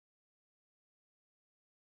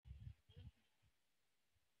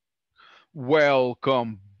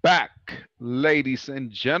Welcome back, ladies and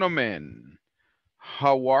gentlemen.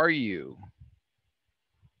 How are you?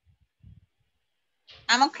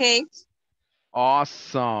 I'm okay.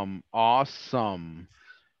 Awesome, awesome.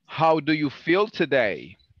 How do you feel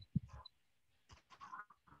today?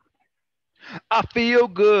 I feel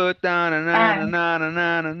good, na, na, na, na, Fine. na, na,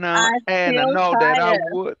 na, na, na, I and I feel know that I tired.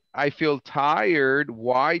 would. I feel tired.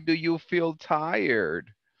 Why do you feel tired?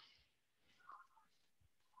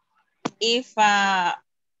 If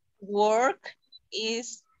work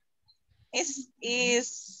is is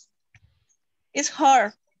is is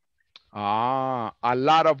hard, Ah, a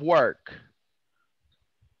lot of work.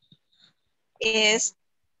 is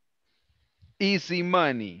Easy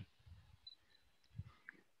money.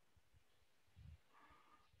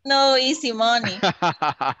 no easy money.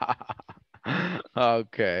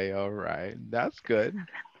 Okay, all right. That's good.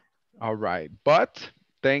 All right. But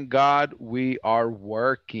thank God we are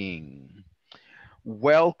working.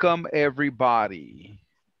 Welcome, everybody,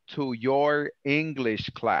 to your English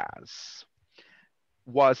class.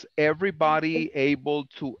 Was everybody able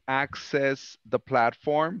to access the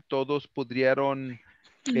platform? ¿Todos pudieron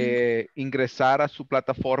ingresar a su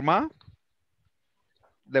plataforma?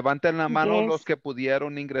 Levanten la mano los Yes. que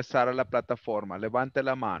pudieron ingresar a la plataforma. Levante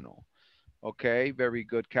la mano. Okay, very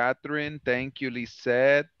good, Catherine. Thank you,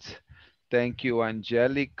 Lisette. Thank you,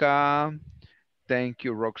 Angelica. Thank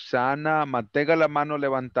you, Roxana. Mantenga la mano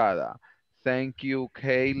levantada. Thank you,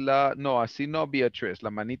 Kayla. No, así no, Beatriz, la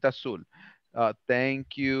manita azul.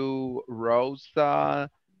 Thank you, Rosa.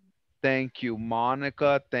 Thank you,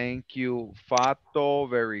 Monica. Thank you, Fato.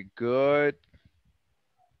 Very good.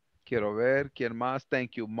 Quiero ver, ¿quién más?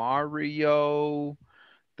 Thank you, Mario.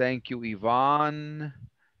 Thank you, Yvonne.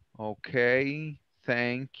 Okay,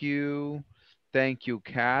 thank you. Thank you,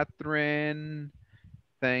 Catherine.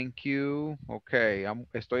 Thank you. Okay,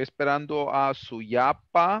 estoy esperando a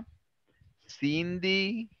Suyapa,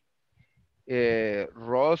 Cindy,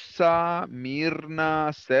 Rosa,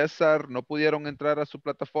 Mirna, César. ¿No pudieron entrar a su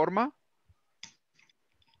plataforma?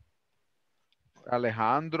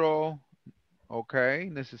 Alejandro. Ok,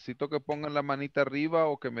 necesito que pongan la manita arriba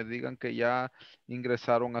o que me digan que ya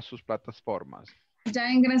ingresaron a sus plataformas. Ya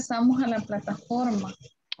ingresamos a la plataforma.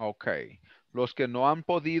 Ok. Los que no han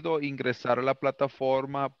podido ingresar a la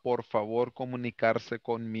plataforma, por favor comunicarse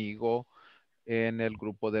conmigo en el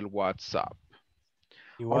grupo del WhatsApp.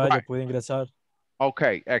 All Igual yo right. pude ingresar. Ok,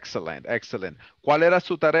 excellent, excellent. ¿Cuál era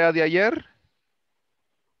su tarea de ayer?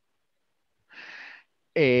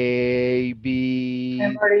 A, B.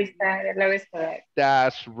 Memorizar el abecedario.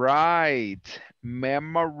 That's right.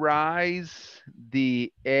 Memorize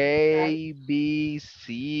the A, B,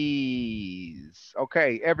 C's.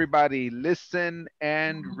 Okay, everybody listen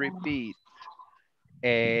and repeat.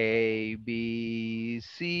 A, B,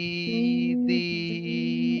 C,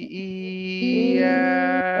 D, E,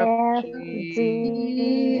 F, F, G,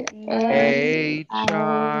 G, H, H, I,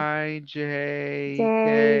 I, J, J,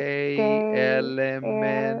 K, K, L, M, L,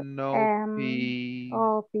 N, O, M, P,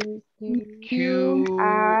 O, P, Q, Q,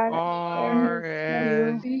 R, R,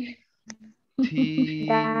 S, S, U, T,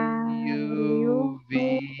 W, U, X,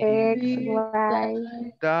 V, Y,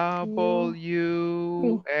 Z,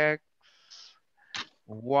 W, X,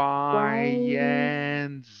 Y, Y,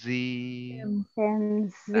 and Z.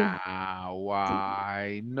 and Z. Now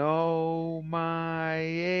I know my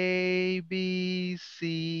ABC. C,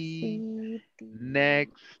 D.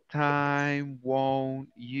 Next time, won't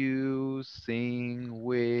you sing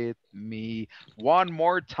with me? One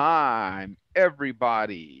more time,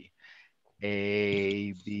 everybody.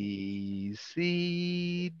 A, B,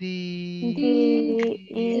 C, D, D, E,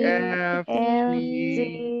 E, F, F, G,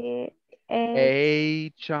 G,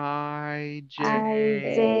 H, H, I, I, J,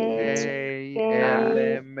 J, K, L,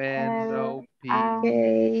 K, M, N, L, O, P, M,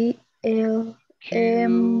 L, M,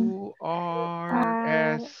 Q, R, R,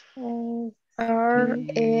 S, S, R, T,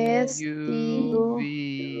 S, T, T, U, U, V,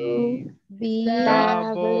 U, V,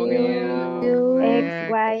 W, W, W, X,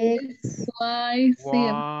 X, Y, X, Y, Z.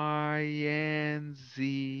 Y, and Z.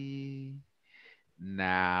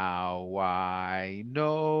 Now I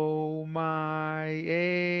know my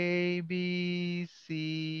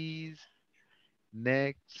ABCs.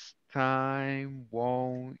 Next time,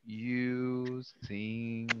 won't you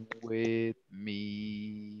sing with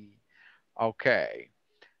me? Okay.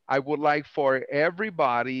 I would like for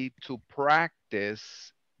everybody to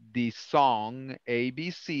practice the song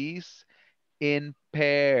ABCs in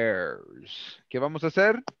pairs. ¿Qué vamos a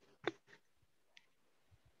hacer?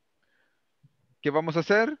 ¿Qué vamos a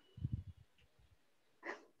hacer?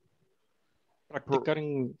 Practicar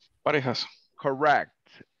en parejas. Correct.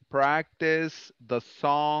 practice the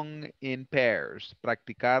song in pairs.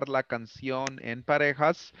 Practicar la canción en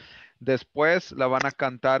parejas. Después la van a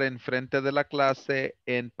cantar en frente de la clase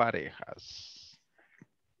en parejas.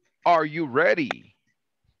 Are you ready?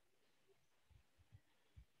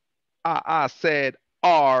 I said,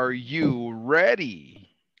 are you ready?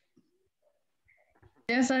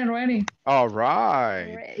 Yes, I'm ready. All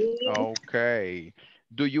right. Ready. Okay.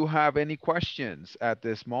 Do you have any questions at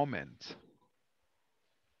this moment?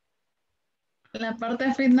 La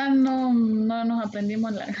parte final no nos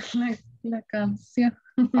aprendimos la canción.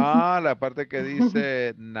 Ah, la parte que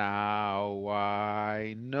dice, now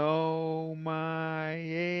I know my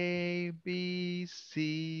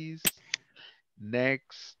ABCs.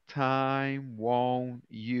 Next time won't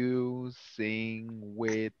you sing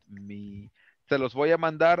with me? Te los voy a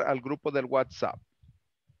mandar al grupo del WhatsApp.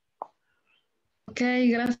 Ok,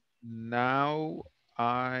 gracias. Now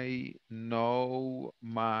I know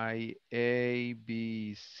my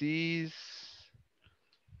ABCs.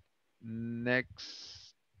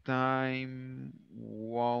 Next time,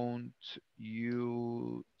 won't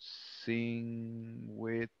you sing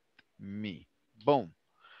with me? Boom.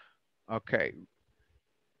 Ok,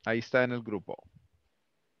 ahí está en el grupo.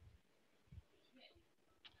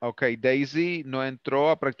 Ok, Daisy no entró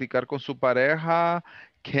a practicar con su pareja.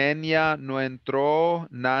 Kenia no entró.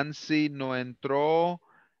 Nancy no entró.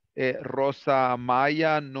 Rosa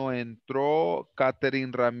Maya no entró.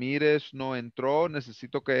 Catherine Ramírez no entró.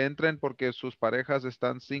 Necesito que entren porque sus parejas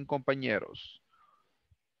están sin compañeros.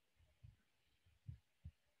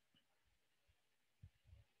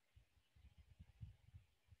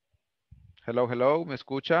 Hello, hello, ¿me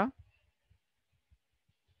escucha?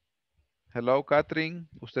 Hello, Catherine.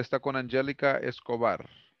 Usted está con Angélica Escobar.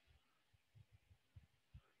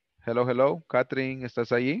 Hello, hello. Catherine,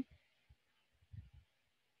 ¿estás ahí?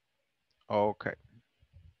 Okay.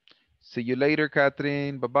 See you later,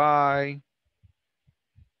 Catherine. Bye-bye.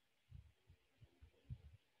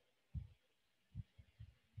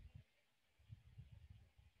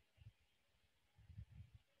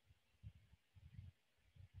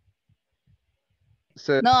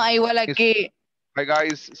 No, igual aquí. Hi,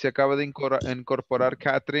 guys. Se acaba de incorporar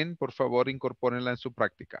Catherine. Por favor, incorpórenla en su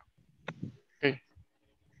práctica.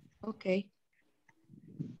 Ok.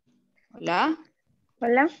 Hola.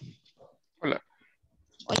 Hola. Hola.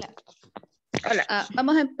 Hola. Hola.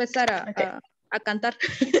 Vamos a empezar Ok. a cantar.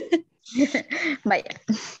 Vaya.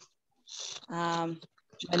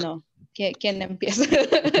 Bueno, ¿quién empieza?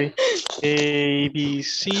 Okay. A, B,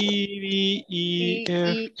 C, D, E,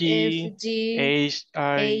 F, G, H,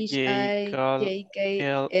 I, J,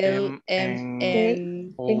 K, L, M,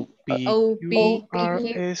 N, O, P, Q,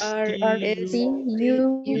 R, S, T,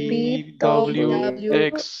 U, V, W,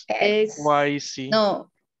 X, Y, Z.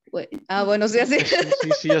 No. Bueno, sí, así.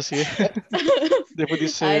 Sí, así es. Después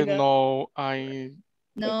dice no, I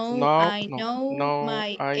know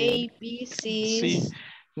my I see. ABCs.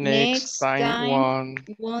 Next time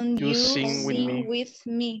Won't you you sing with me. with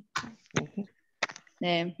me? Ujú.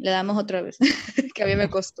 Le damos otra vez, que a mí me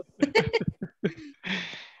costó. A,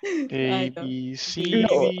 Ay, no. B, C, Lo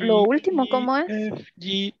D, último, E, ¿cómo es? F,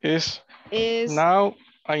 G es Es now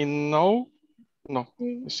I know. No,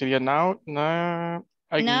 sería I know.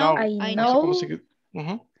 I No sé cómo know. se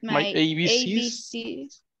ujú. My my ABCs.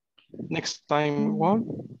 ABCs. Next time won't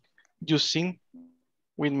you sing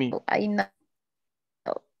with me. I know.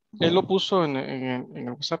 Él lo puso en el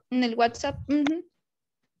WhatsApp. En el WhatsApp. Ujú.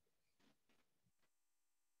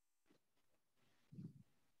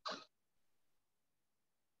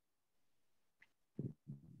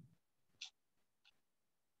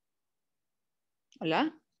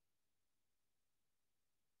 Hola.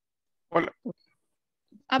 Hola.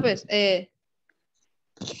 Pues,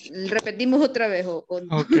 repetimos otra vez o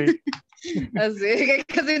no. Ok. Así que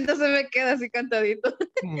casi entonces me queda así cantadito.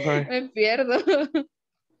 Bye. Me pierdo.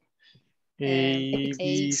 A, B,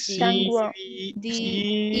 C, Tango. D, D,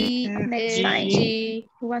 E, E, F, Next F, time. G, G,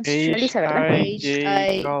 Wants H, Melissa, ¿verdad? I, H, J,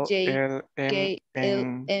 I, K, J, L, M, K, L,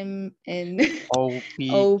 N, M, N, O, P,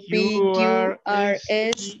 O, P, Q, Q, R, R, S,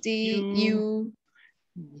 S, T, T, U, U,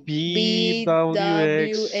 B, B, W, W,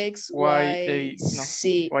 X, X, Y, Y, A, no,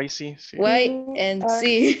 C, Y, C, sí. Y, and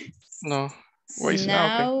C. No, Y, C, ok.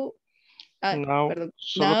 Now, Now, perdón.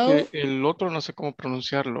 solo Now, que el otro no sé cómo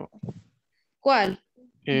pronunciarlo. ¿cuál?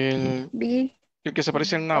 El, Be. el que se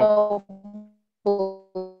parece al now.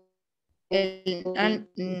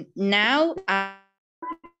 Now,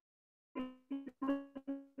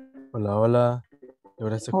 Hola, hola.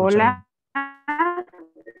 ¿Logras escucharme? Hola.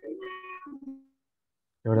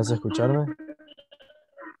 ¿Logras escucharme?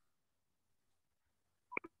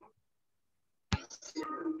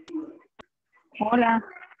 Hola.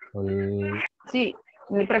 Hola. Sí,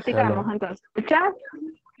 practicamos Hello. entonces. ¿Escuchas?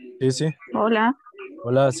 Sí, sí. Hola.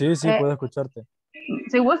 Hola, sí, sí, Eh, puedo escucharte.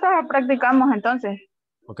 si gustas, practicamos entonces.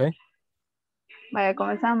 Ok. Vaya,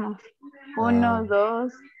 comenzamos. Ah, 1,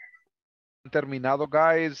 2. ¿Han terminado,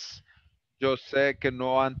 guys? Yo sé que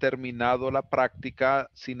no han terminado la práctica,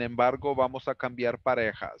 sin embargo, vamos a cambiar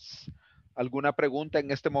parejas. ¿Alguna pregunta en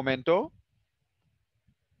este momento?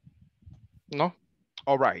 No.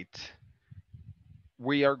 All right.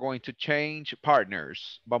 We are going to change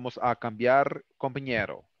partners. Vamos a cambiar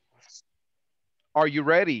compañero. Are you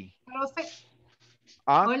ready? Profe,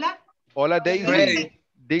 Ah, hola. hola Daisy. Este,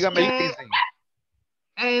 Dígame eh,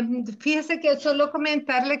 Daisy. fíjese que solo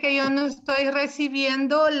comentarle que yo no estoy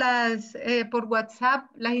recibiendo por WhatsApp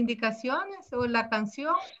las indicaciones o la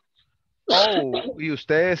canción. Oh, y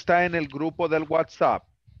usted está en el grupo del WhatsApp.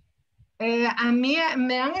 A mí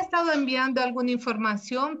me han estado enviando alguna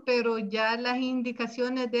información, pero ya las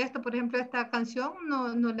indicaciones de esto, por ejemplo, esta canción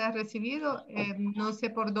no la he recibido. No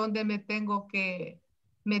sé por dónde me tengo que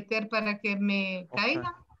meter para que me Okay.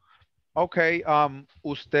 caiga. Ok,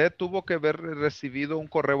 usted tuvo que haber recibido un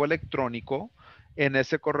correo electrónico. En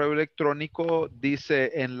ese correo electrónico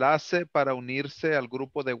dice enlace para unirse al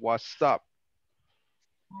grupo de WhatsApp.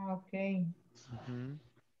 Ok. Ujú.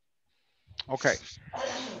 Ok.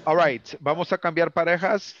 All right. Vamos a cambiar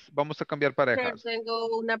parejas. Vamos a cambiar parejas.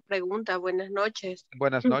 Tengo una pregunta. Buenas noches.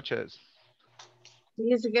 Buenas noches.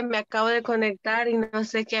 Fíjese que me acabo de conectar y no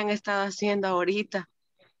sé qué han estado haciendo ahorita.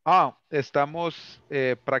 Estamos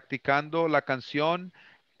practicando la canción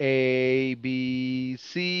A, B,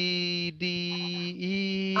 C,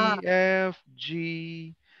 D, Ah, E, F,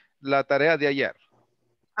 G. La tarea de ayer.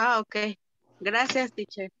 ok. Gracias,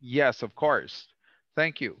 teacher. Yes, of course.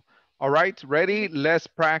 Thank you. All right, ready? Let's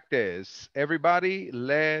practice. Everybody,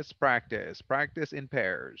 let's practice. Practice in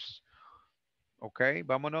pairs. Ok,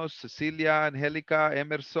 vámonos. Cecilia, Angélica,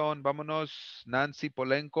 Emerson, vámonos. Nancy,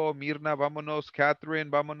 Polenco, Mirna, vámonos. Catherine,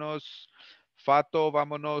 vámonos. Fato,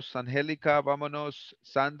 vámonos. Angélica, vámonos.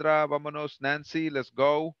 Sandra, vámonos. Nancy, let's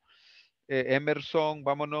go. Emerson,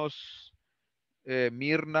 vámonos.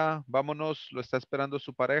 Mirna, vámonos. Lo está esperando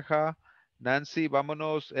su pareja. Nancy,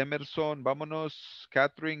 vámonos. Emerson, vámonos.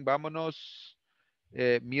 Catherine, vámonos.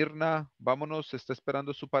 Mirna, vámonos. Está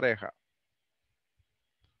esperando su pareja.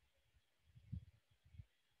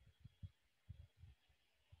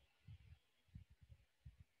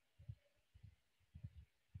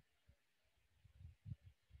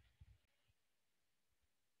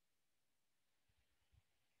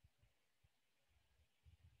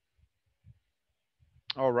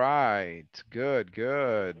 All right. Good,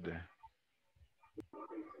 good.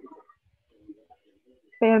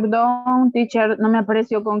 Perdón, teacher, no me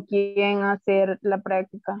apareció con quién hacer la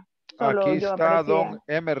práctica. Aquí Solo yo está aparecía. don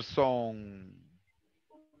Emerson.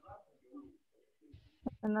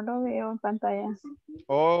 No lo veo en pantalla.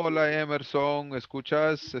 Hola Emerson,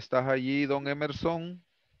 ¿escuchas? ¿Estás allí, don Emerson?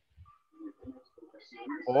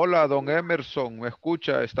 Hola, don Emerson, ¿me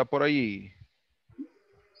escucha? ¿Está por allí?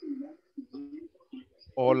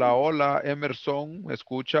 Hola, hola, Emerson, ¿me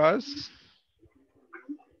escuchas?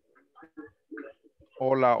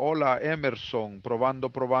 Hola, hola, Emerson. Probando,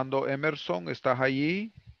 probando. Emerson, ¿estás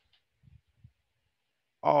allí?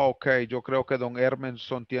 Ok, yo creo que don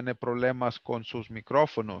Emerson tiene problemas con sus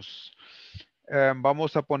micrófonos.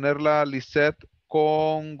 Vamos a ponerla Lisette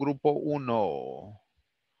con grupo 1.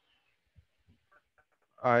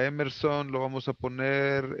 A Emerson lo vamos a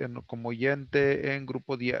poner como oyente en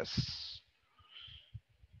grupo 10.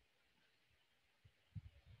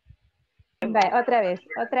 Otra vez,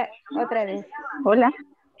 otra vez. Hola.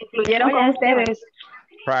 Incluyeron con ustedes.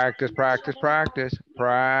 Practice, practice, practice.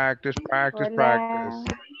 Practice, practice, practice.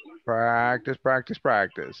 Hola. Practice, practice,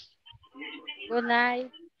 practice. Good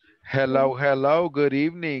night. Hello, hello. Good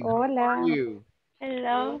evening. How are Hola. you?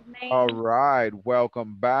 Hello. All right.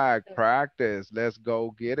 Welcome back. Practice. Let's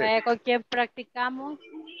go get it. ¿Con quién practicamos?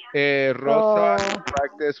 Rosa can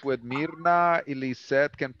practice with Mirna.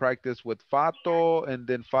 Lisette can practice with Fato. And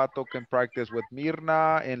then Fato can practice with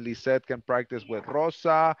Mirna. And Lisette can practice with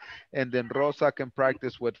Rosa. And then Rosa can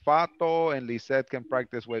practice with Fato. And Lisette can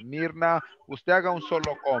practice with Mirna. Usted haga un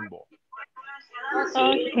solo combo.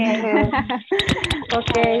 Okay.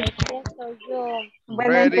 Ok. Empiezo yo. Bueno,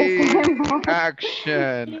 Ready? empecemos.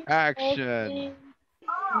 Action. Action.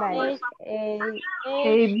 Vaya. A, A,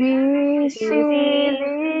 B, C, B,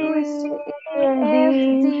 D, C, D, E, F, F,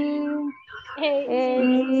 G, G, H,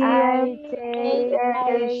 H, I, I, J,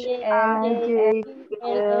 H, K, I, L, J, M,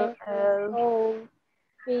 L, N, L, O,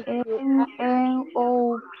 P, Q, N, R, N,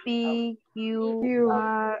 O, P, S, Q, T,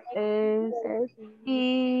 R, S, T, T,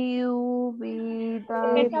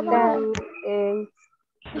 W, X,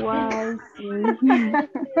 Y, Z.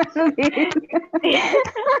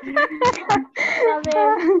 A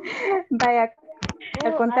ver. Vaya,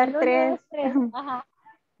 al contar Al uno, tres. dos, tres. Ajá.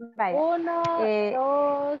 Vaya. 1,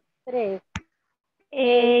 2, 3. A,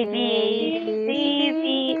 A, B, C, D,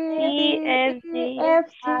 E, F, G, H,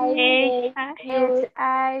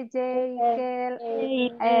 I, J, K, L,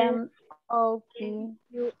 M, O, P,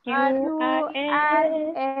 Q, R,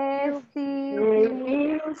 S, T, U,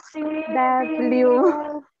 W,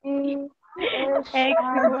 X,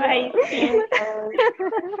 Y, Z.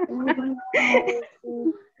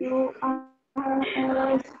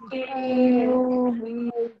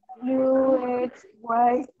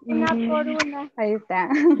 Una por una. Ahí está.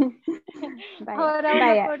 Vaya, Ahora una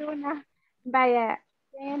vaya, por una. vaya.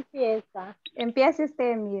 ¿Quién empieza? Empiece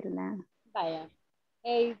usted, Mirna. Vaya.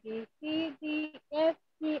 A, B, C, D, F,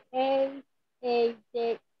 G, J,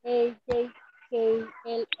 K,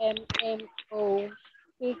 L, M, O,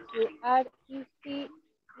 P, Q, R, S, T,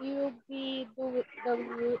 U, V,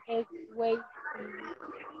 W, X, Y,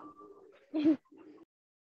 Z.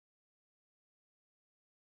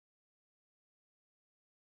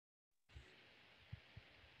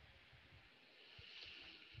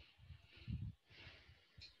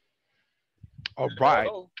 All right.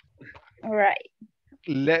 All right.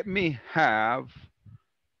 Let me have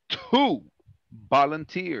 2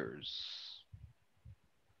 volunteers.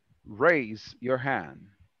 Raise your hand.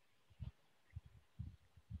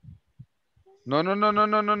 No, no, no, no,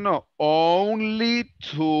 no, no, no. Only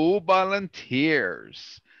 2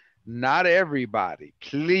 volunteers. Not everybody,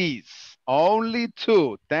 please. Only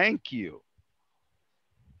 2. Thank you.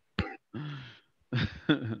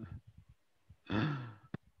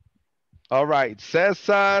 All right,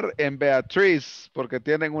 César and Beatriz, porque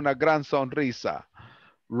tienen una gran sonrisa.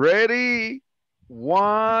 Ready?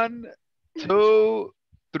 1, 2,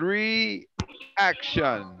 3,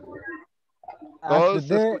 action. Todos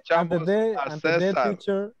escuchamos a antes de, César.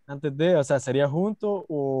 teacher, antes de, o sea, ¿sería junto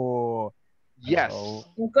o...? Yes.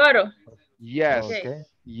 Un coro. Yes. Okay.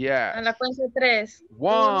 Yes. A la cuenta de 3.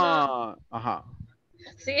 1. Ajá.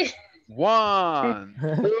 Sí. 1,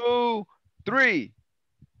 2, 3.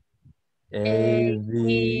 A,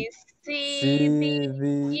 B, C,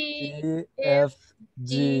 D, E, F,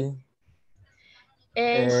 G,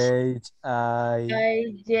 H, I,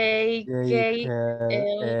 J, K,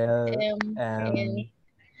 L, L, M,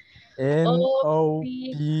 N, O, O,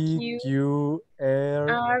 P, P, Q, Q, R,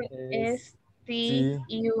 R, S, S, T,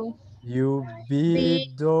 T, U, U, V, V,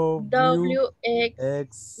 W, W, X,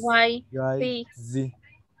 X, Y, Y, Z. Z.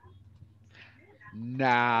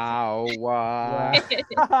 Now, Eso.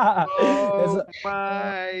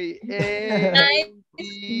 my Ay,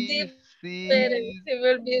 sí, pero ABC. se me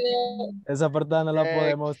olvidó. Esa parte no la Next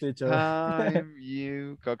podemos, teacher. time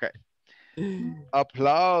you... Okay.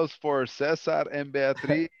 Applause for Cesar and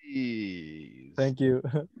Beatriz. Thank you.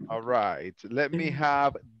 All right. Let me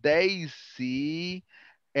have Daisy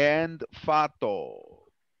and Fato.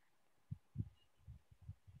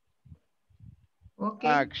 Ok.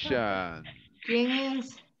 Action. ¿Quién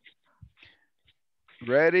es?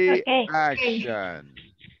 Ready? Okay. Action.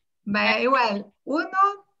 Vaya, igual. 1,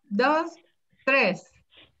 2, 3.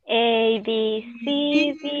 A, B,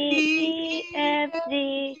 C, D, E, F,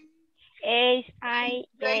 G, H, I,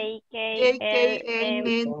 J, K, L, M,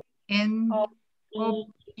 N, O, O, P,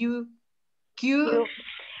 Q, Q,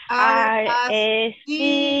 R, R, S, S, T,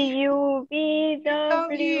 T, U, V,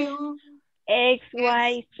 W, W, X, X,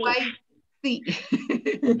 Y, Z. Y, Z.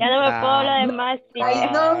 Ya no me puedo lo Now, demás, I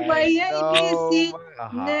teacher. know my know ABC. my-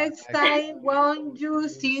 Next time, won't you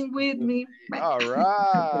sing with me? All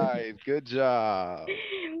right. Good job.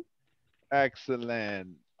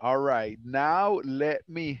 Excellent. All right. Now let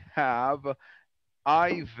me have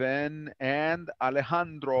Ivan and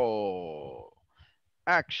Alejandro.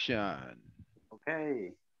 Action.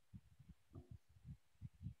 Okay.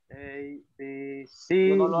 A, B,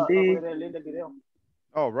 C, D.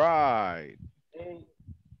 All right. A,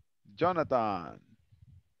 Jonathan.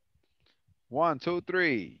 1, 2,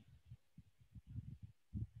 3.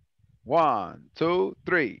 1, 2,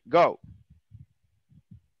 3. Go.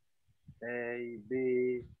 A,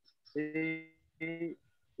 B, C, D,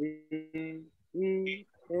 E,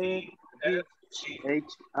 F, G, H,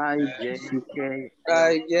 I, J,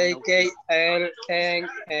 K, L, N,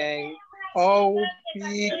 O,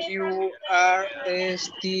 P, Q, R, S,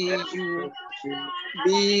 T, U,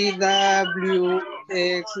 V, W,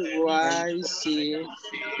 X, Y, Z.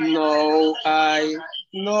 No, I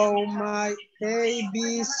know my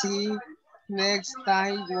ABC. Next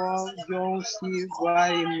time, won't you see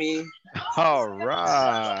why me? All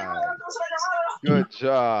right. Good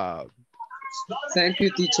job. Thank you,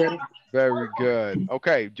 teacher. Very good.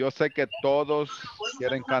 Ok, yo sé que todos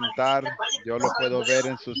quieren cantar. Yo lo puedo ver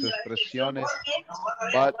en sus expresiones.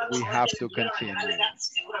 But we have to continue.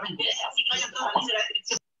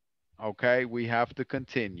 Okay, we have to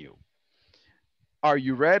continue. Are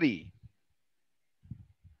you ready?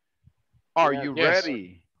 Are you Yes.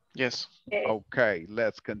 ready? Yes. Okay,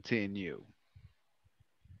 let's continue.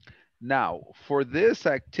 Now, for this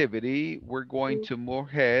activity, we're going to move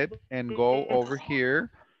ahead and go over here.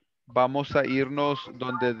 Vamos a irnos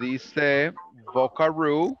donde dice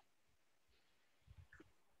Vocaroo.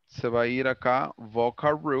 Se va a ir acá,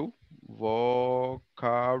 Vocaroo,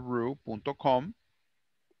 vocaroo.com.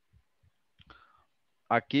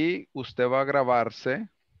 Aquí usted va a grabarse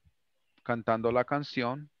cantando la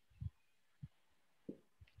canción.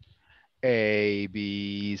 A,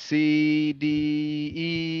 B, C, D,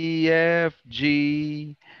 E, F,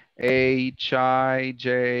 G, H, I,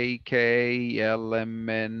 J, K, L,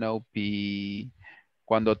 M, N, O, P.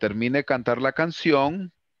 Cuando termine de cantar la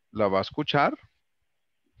canción, la va a escuchar.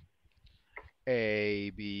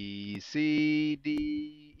 A, B, C,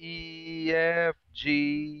 D, E, F,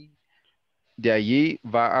 G. De allí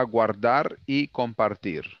va a guardar y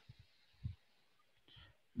compartir.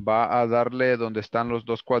 Va a darle donde están los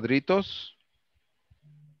dos cuadritos.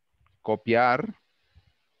 Copiar.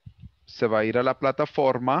 Se va a ir a la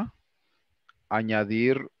plataforma.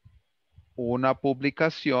 Añadir una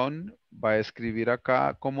publicación. Va a escribir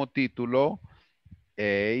acá como título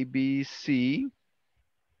ABC.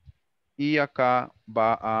 Y acá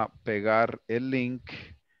va a pegar el link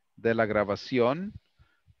de la grabación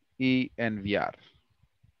y enviar.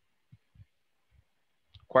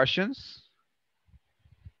 Questions?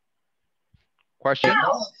 Questions?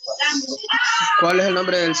 ¿Cuál es el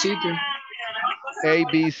nombre del sitio?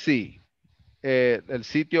 ABC. El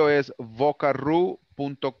sitio es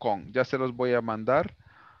vocaroo.com. Ya se los voy a mandar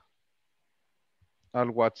al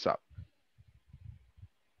WhatsApp.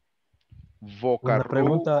 Una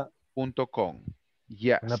pregunta. Vocaroo.com.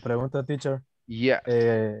 Yes. Una pregunta, teacher. Yes.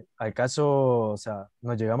 Al caso, o sea,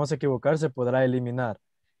 nos llegamos a equivocar, se podrá eliminar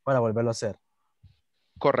para volverlo a hacer.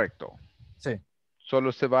 Correcto. Sí.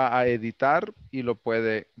 Solo se va a editar y lo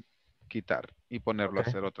puede quitar y ponerlo a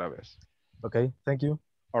hacer otra vez. Ok, thank you.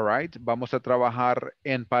 All right. Vamos a trabajar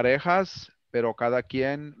en parejas, pero cada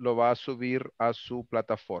quien lo va a subir a su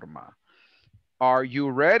plataforma. Are you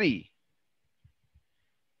ready?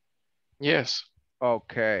 Yes.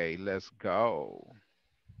 Okay, let's go.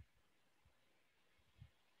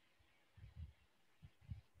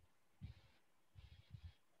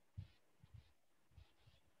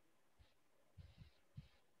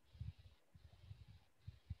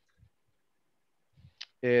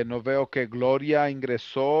 No veo que Gloria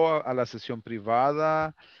ingresó a la sesión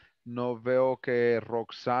privada. No veo que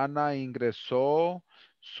Roxana ingresó.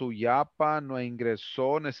 Suyapa no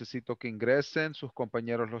ingresó. Necesito que ingresen. Sus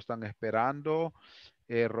compañeros lo están esperando.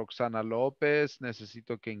 Roxana López,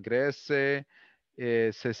 necesito que ingrese.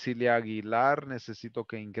 Cecilia Aguilar, necesito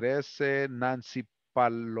que ingrese. Nancy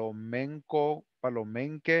Palomenque,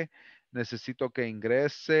 necesito que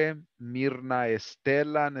ingrese. Mirna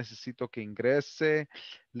Estela, necesito que ingrese.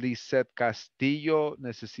 Lisette Castillo,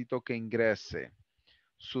 necesito que ingrese.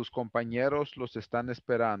 Sus compañeros los están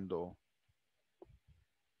esperando.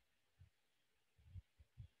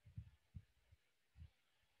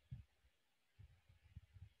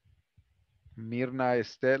 Mirna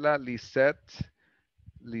Estela, Lisette,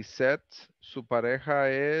 su pareja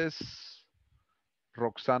es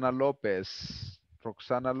Roxana López.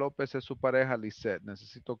 Roxana López es su pareja, Lisette.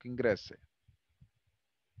 Necesito que ingrese.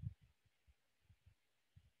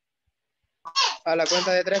 A la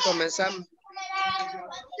cuenta de 3 comenzamos.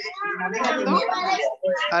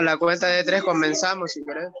 A la cuenta de 3 comenzamos, si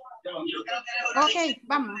querés. Ok,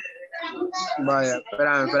 vamos. Vaya,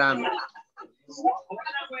 espérame.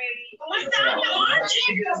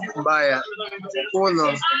 Vaya.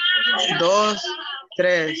 1, 2,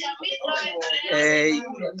 3. Ey.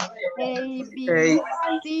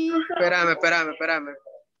 Espérame.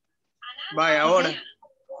 Vaya, ahora.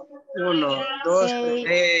 1, 2,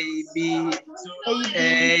 3. A,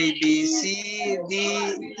 B, C, D,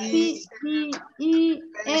 E,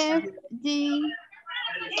 F, G,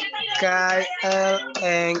 K, L,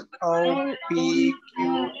 N, O, P,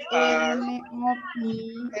 Q, R,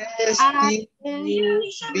 S, T, U,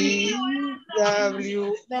 V,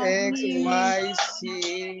 W, X, Y,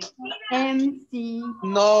 Z. MC.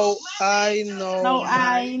 No, I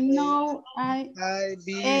know. A, B,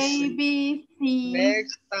 B, C.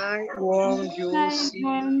 Next time, won't you sit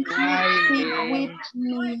with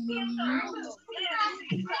me?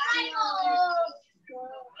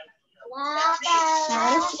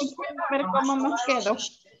 Ahora escuchen a ver cómo nos quedó.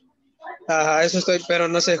 Ajá, eso estoy, pero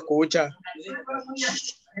no se escucha.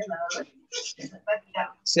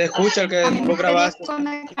 Se escucha el que vos grabaste.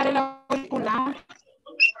 Conectar el auricular.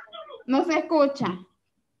 No se escucha.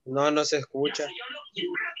 No, no se escucha.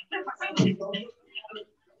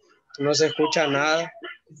 No se escucha nada.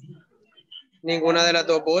 Ninguna de las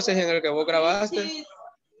dos voces en el que vos grabaste.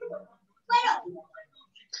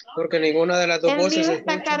 Porque ninguna de las dos El voces mío se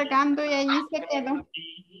está escucha. cargando y allí se quedó.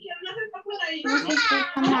 No se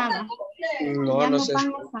escucha nada. No, Ya no nos se van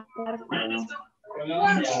escucha. a sacar, creo.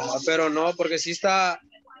 Ah, pero no, porque sí está,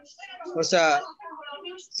 o sea,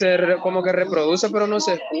 como que reproduce, pero no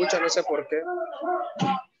se escucha, no sé por qué.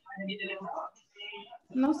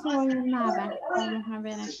 No se oye nada. Vamos a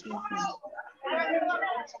ver aquí.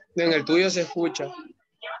 En el tuyo se escucha.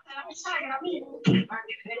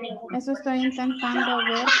 Eso estoy intentando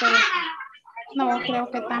ver, pero no,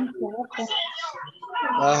 creo que tampoco.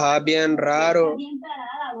 Ajá, bien raro.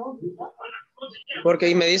 Porque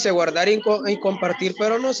y me dice guardar y compartir,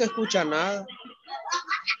 pero no se escucha nada.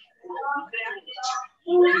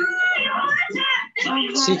 Ajá,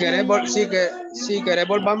 Si querés, si querés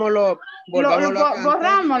volvámoslo a cantar.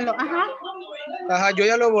 borrámoslo, ajá. Ajá, yo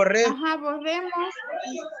ya lo borré. Ajá, borremos.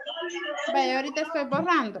 Vaya, ahorita estoy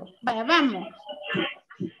borrando. Vaya, vamos.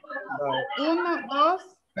 Vale. 1, 2,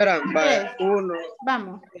 Espera, 3. vale, 1.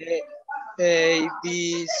 Vamos. A, B,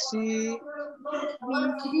 C. B,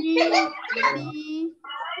 C, D.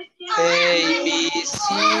 A, B, C,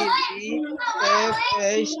 D, F,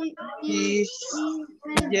 H, T,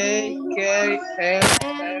 J, K, L,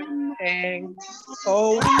 M, N,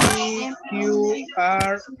 O, P, Q,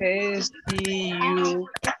 R, S, T, U,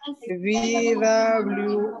 V,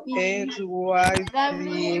 W, X, Y, Z.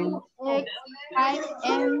 X, I,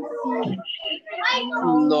 N, C.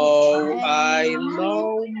 No, I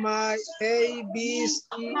know my ABCs.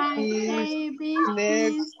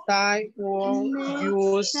 Next time won't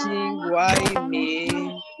using why me.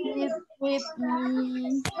 With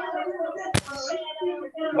me.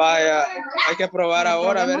 Vaya, hay que probar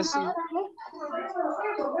ahora a ver si.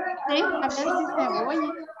 Sí, a ver si se oye.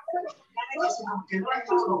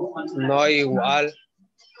 No, igual.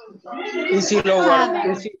 Y si lo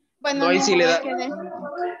guardamos. Bueno, No, y si le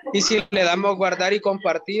que damos guardar y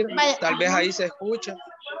compartir, vaya, tal vez ajá. ahí se escucha.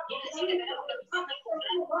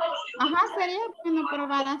 Ajá, sería bueno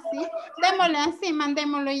probar así. Démosle así,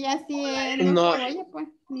 mandémoslo y así no se oye, pues,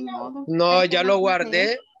 ni modo. No, ya lo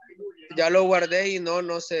guardé y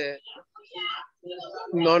no sé.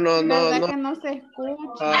 No. ¿Verdad que no se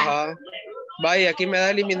escucha? Ajá. Vaya, aquí me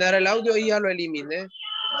da eliminar el audio y ya lo eliminé.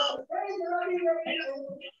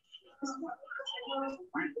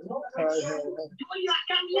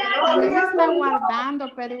 A mí me está guardando,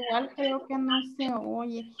 pero igual creo que no se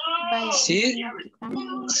oye. Vaya, sí.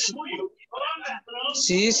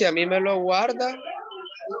 Sí, a mí me lo guarda,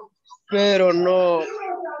 pero no,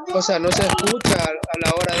 o sea, no se escucha a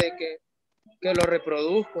la hora de que lo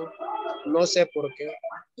reproduzco. No sé por qué.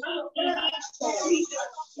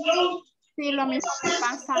 Sí, lo mismo me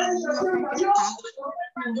pasa a mí, no sé en qué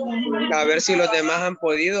está. A ver si los demás han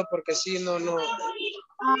podido, porque sí, no.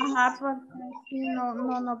 Ajá, porque sí,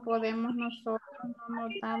 no podemos nosotros, no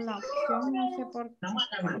nos da la opción, no sé por qué.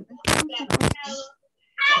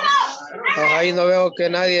 Ajá, y no veo que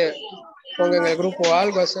nadie ponga en el grupo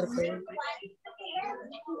algo acerca de...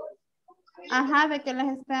 Ajá, de que les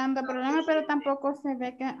esté dando problemas, pero tampoco se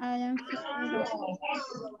ve que hayan subido.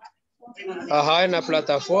 Ajá, en la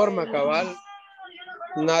plataforma, cabal.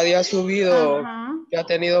 Nadie ha subido, ajá, que ha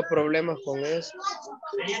tenido problemas con eso.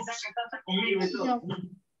 No.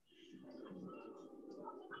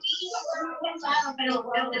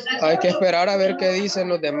 Hay que esperar a ver qué dicen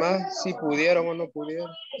los demás, si pudieron o no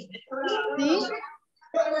pudieron. ¿Sí?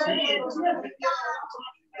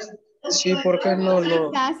 Sí, porque no.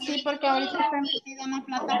 Quizás sí, porque ahorita estoy metida en la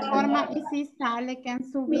plataforma y sí sale que han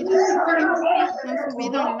subido, sí, han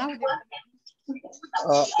subido el audio.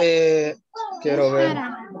 Quiero ver.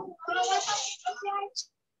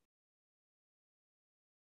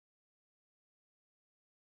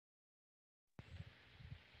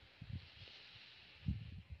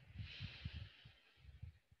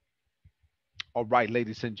 All right,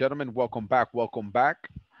 ladies and gentlemen, welcome back, welcome back.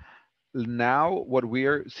 Now,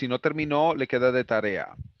 si no terminó, le queda de tarea.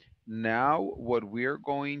 Now, what we're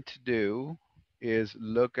going to do is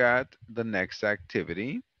look at the next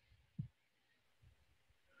activity.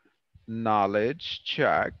 Knowledge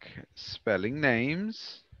check, spelling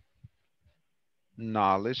names.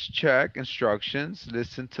 Knowledge check, instructions.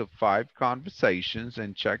 Listen to 5 conversations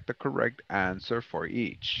and check the correct answer for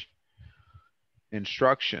each.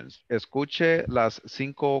 Instructions. Escuche las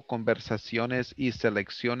 5 conversaciones y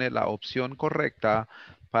seleccione la opción correcta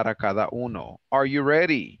para cada uno. Are you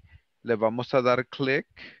ready? Le vamos a dar clic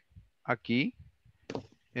aquí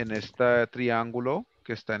en este triángulo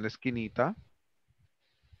que está en la esquinita.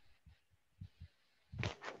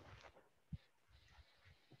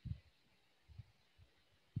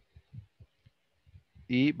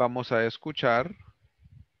 Y vamos a escuchar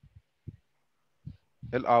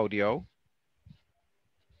el audio.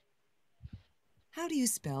 How do you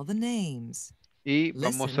spell the names? Y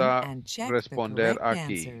vamos Listen a and check the responder correct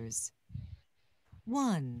aquí. answers.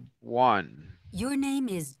 1. 1. Your name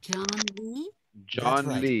is John Lee? John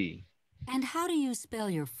right. Lee. And how do you spell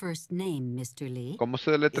your first name, Mr. Lee? ¿Cómo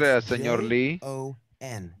se deletrea, It's señor Lee?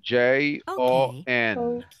 J-O-N. J-O-N.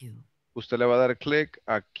 Thank you. Usted le va a dar clic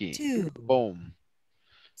aquí. 2. Boom.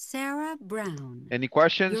 Sarah Brown. Any Your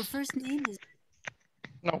questions? first name is...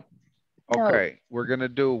 No. Okay, we're gonna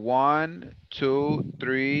do 1, 2,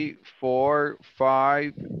 3, 4,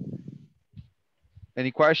 5.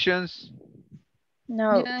 Any questions?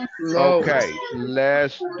 No. Yes. No. Okay,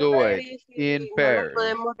 let's do it Ready, in si no los pairs.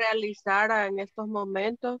 podemos realizar en estos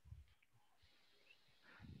momentos.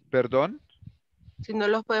 Perdón? Si no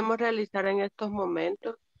los podemos realizar en estos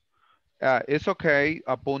momentos. It's okay,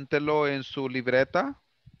 apúntelo en su libreta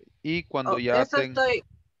y cuando Oh, ya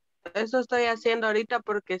eso estoy haciendo ahorita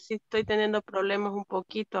porque sí estoy teniendo problemas un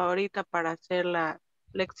poquito ahorita para hacer las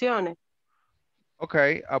lecciones. Ok,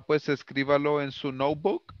 pues escríbalo en su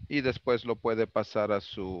notebook y después lo puede pasar a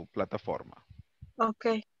su plataforma. Ok,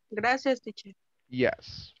 gracias, teacher.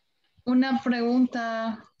 Yes. Una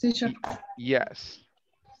pregunta, teacher. Yes.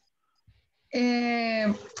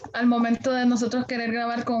 Al momento de nosotros querer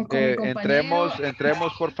grabar con mi compañero.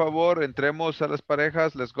 Entremos, por favor, entremos a las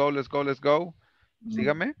parejas. Let's go, let's go, let's go.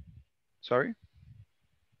 Sígame. Sorry.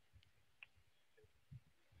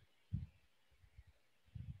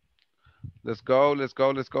 Let's go, let's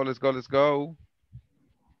go, let's go, let's go, let's go.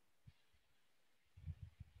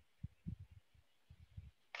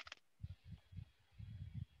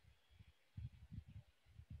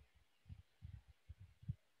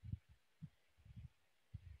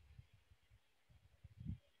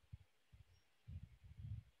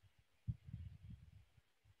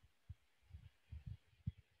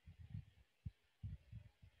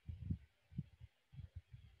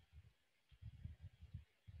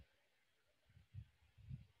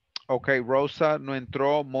 Ok, Rosa no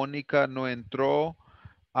entró, Mónica no entró,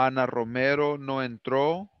 Ana Romero no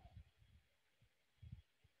entró.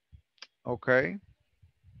 Ok.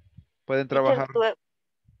 Pueden trabajar.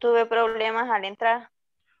 Tuve problemas al entrar.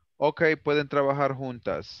 Ok, pueden trabajar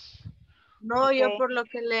juntas. No, Ok. yo por lo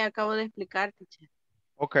que le acabo de explicar, teacher.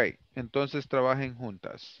 Ok, entonces trabajen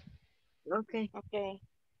juntas. Ok. Ok.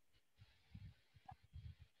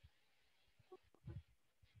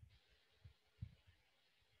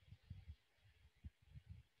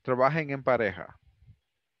 Trabajen en pareja.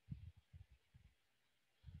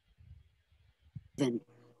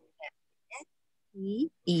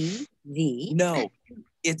 E-E-V. No,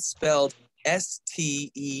 it's spelled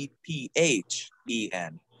S-T-E-P-H-E-N.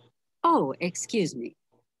 Oh, excuse me.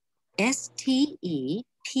 S-T-E-P-H-E-N.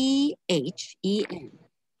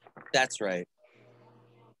 That's right.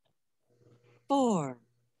 4.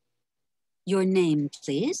 Your name,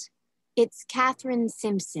 please. It's Catherine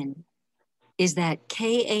Simpson. Is that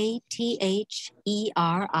K-A-T-H-E-R-I-N-E?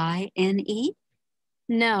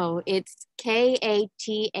 No, it's K-A-T-H-R-Y-N.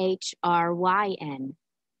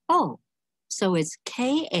 Oh, so it's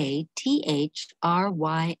K-A-T-H-R-Y-N.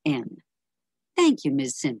 Thank you,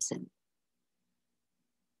 Ms. Simpson.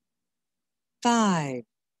 5.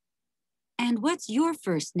 And what's your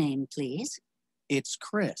first name, please? It's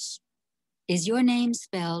Chris. Is your name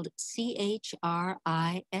spelled C-H-R-I-S?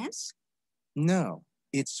 No,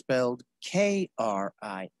 it's spelled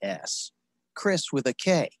K-R-I-S. Chris with a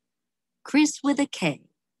K. Chris with a K.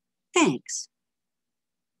 Thanks.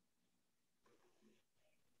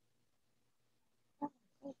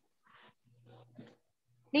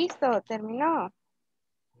 Listo, terminó.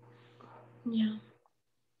 Ya.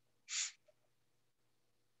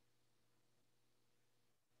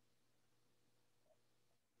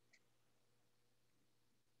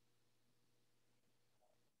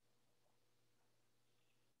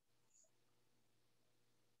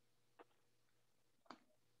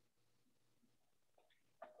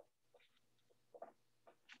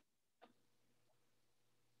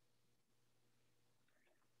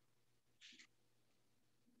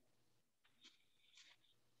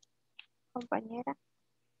 Compañera.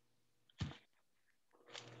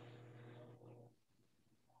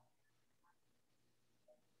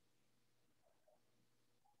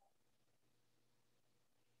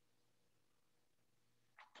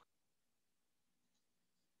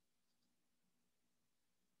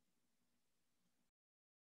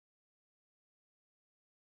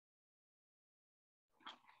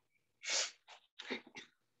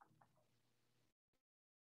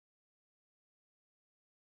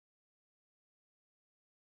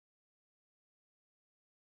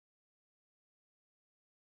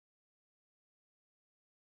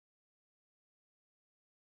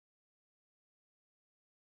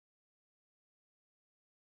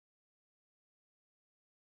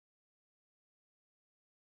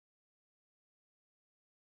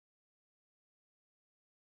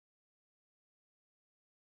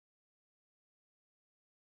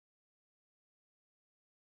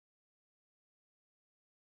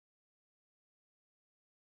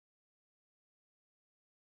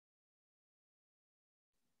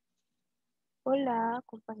 Hola,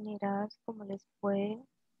 compañeras, ¿cómo les fue?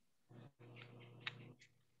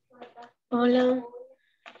 Hola,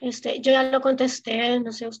 yo ya lo contesté,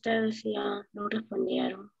 no sé ustedes si ya lo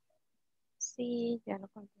respondieron. Sí, ya lo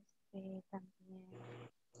contesté también.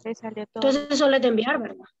 Le salió todo. Entonces solo es de enviar,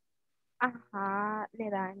 ¿verdad? Ajá, le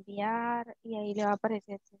da a enviar y ahí le va a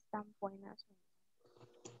aparecer si están buenas.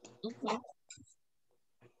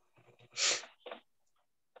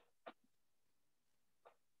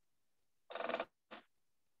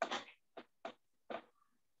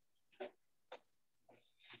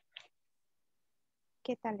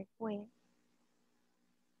 ¿Qué tal le fue?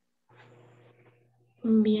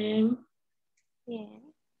 Bien.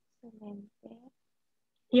 Bien, excelente.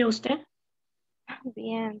 ¿Y a usted?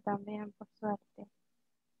 Bien, también, por suerte.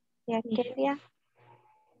 ¿Y a qué día?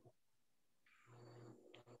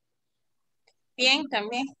 Bien,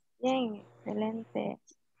 también. Bien, excelente.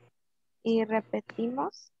 Y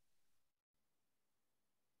repetimos.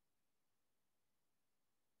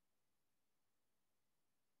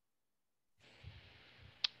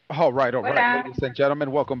 All right, Hola. ladies and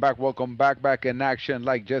gentlemen, welcome back in action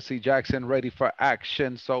like Jesse Jackson, ready for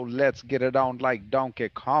action. So let's get it on like Donkey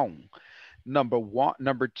Kong.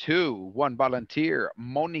 Number two, one volunteer,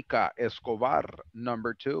 Monica Escobar.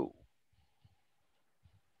 Number two,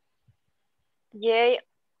 Jon.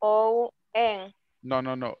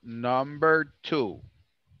 no. Number two,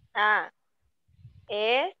 Ah,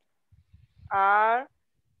 R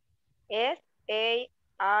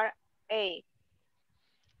SARA.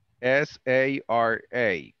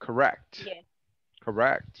 SARA. Correct. Yes.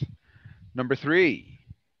 Correct. Number three,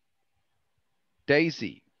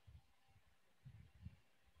 Daisy.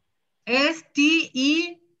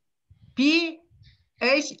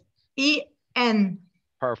 STEPHEN.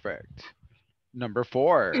 Perfect. Number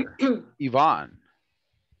four, Yvonne.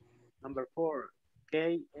 Number 4,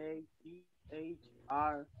 KATHRYN.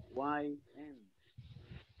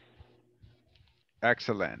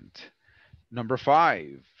 Excellent. Number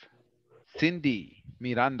five, Cindy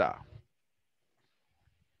Miranda.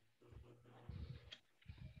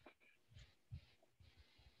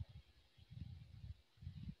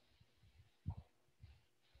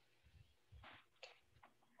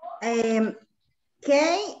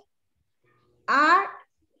 KRYS.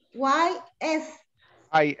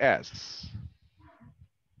 IS.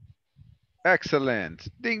 Excellent.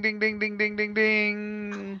 Ding, ding, ding, ding, ding, ding,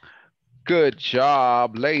 ding. Good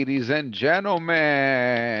job, ladies and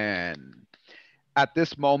gentlemen. At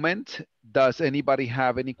this moment, does anybody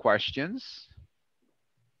have any questions?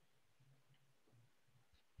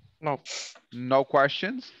 No. No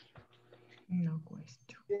questions? No question.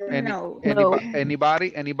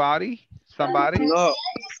 Anybody? Somebody? No.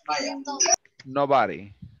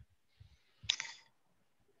 Nobody.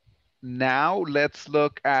 Now let's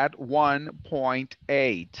look at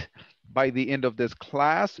 1.8. By the end of this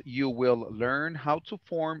class, you will learn how to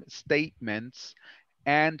form statements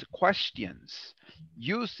and questions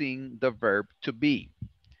using the verb to be.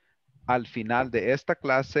 Al final de esta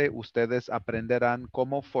clase, ustedes aprenderán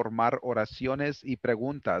cómo formar oraciones y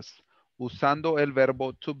preguntas usando el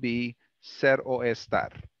verbo to be, ser o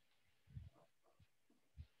estar.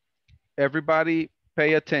 Everybody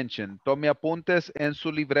pay attention. Tome apuntes en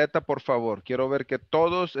su libreta, por favor. Quiero ver que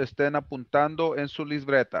todos estén apuntando en sus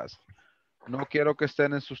libretas. No quiero que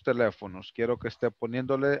estén en sus teléfonos. Quiero que estén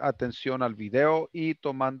poniéndole atención al video y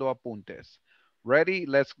tomando apuntes. Ready?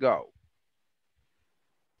 Let's go.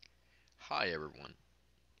 Hi everyone.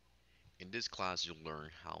 In this class you'll learn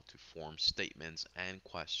how to form statements and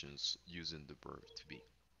questions using the verb to be.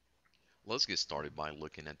 Let's get started by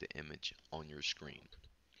looking at the image on your screen.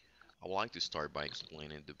 I would like to start by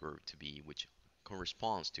explaining the verb to be, which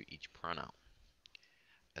corresponds to each pronoun.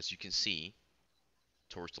 As you can see,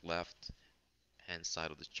 towards the left hand side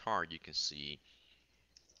of the chart you can see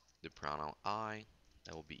the pronoun I,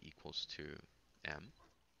 that will be equals to am.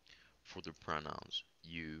 For the pronouns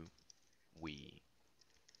you, we,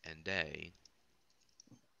 and they,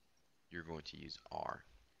 you're going to use are.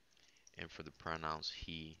 And for the pronouns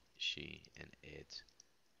he, she, and it,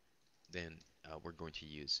 then we're going to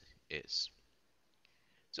use is.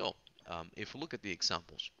 So if we look at the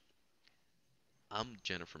examples, I'm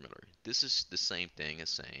Jennifer Miller. This is the same thing as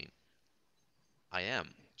saying I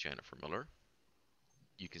am Jennifer Miller.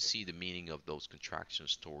 You can see the meaning of those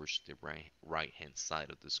contractions towards the right hand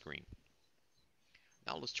side of the screen.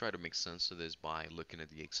 Now let's try to make sense of this by looking at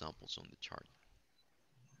the examples on the chart.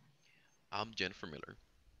 I'm Jennifer Miller.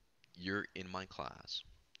 You're in my class.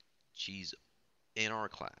 She's in our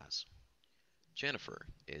class. Jennifer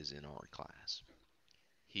is in our class.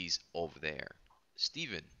 He's over there.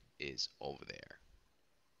 Steven is over there.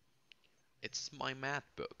 It's my math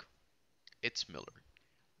book. It's Miller.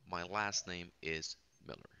 My last name is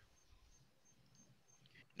Miller.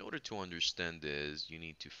 In order to understand this, you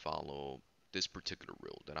need to follow this particular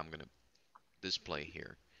rule that I'm going to display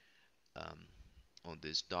here um, on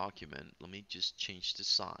this document. Let me just change the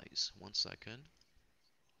size. 1 second.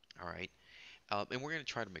 All right. And we're going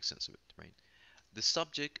to try to make sense of it, right? The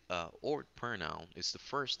subject or pronoun is the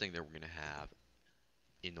first thing that we're going to have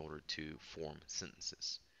in order to form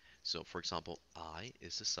sentences. So, for example, I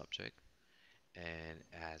is the subject. And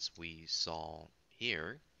as we saw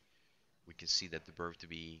here, we can see that the verb to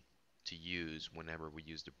be to use whenever we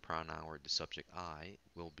use the pronoun or the subject I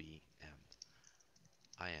will be am.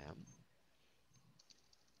 I am.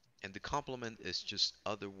 And the complement is just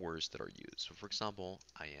other words that are used. So for example,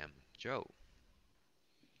 I am Joe.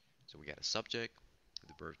 So we got a subject,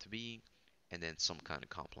 the verb to be, and then some kind of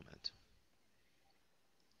complement.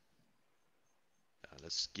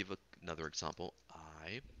 Let's give another example.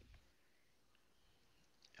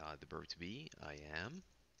 The verb to be, I am.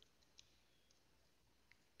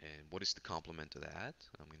 And what is the complement to that?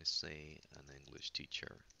 I'm going to say an English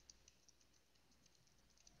teacher.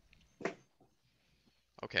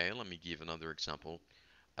 Okay, let me give another example.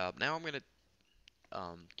 Now I'm going to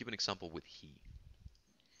give an example with he.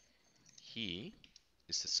 He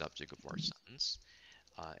is the subject of our sentence.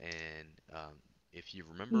 And if you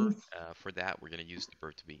remember, for that, we're going to use the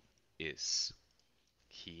verb to be is.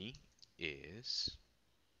 He is.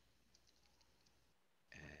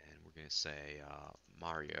 And we're going to say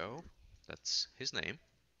Mario. That's his name.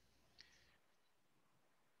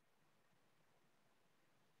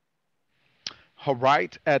 All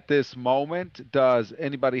right, at this moment, does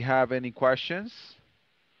anybody have any questions?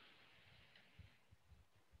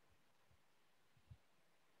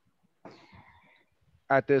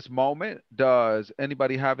 At this moment, does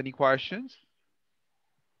anybody have any questions?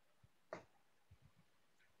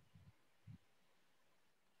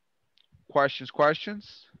 Questions?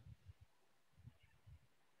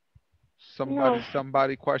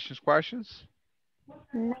 Somebody, questions?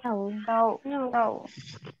 No. Vamos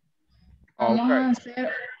Okay. a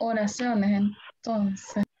hacer oraciones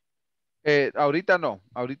entonces. Ahorita no,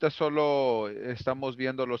 ahorita solo estamos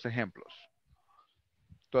viendo los ejemplos.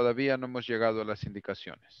 Todavía no hemos llegado a las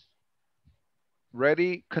indicaciones.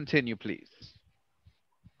 Ready? Continue, please.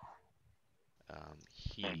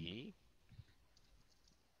 He.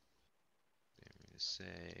 I'm going to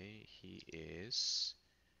say he is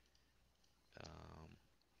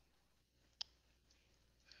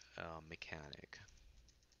a mechanic.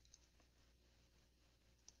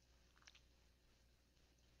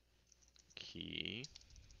 He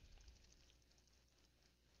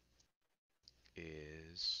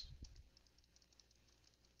is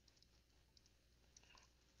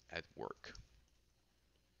at work.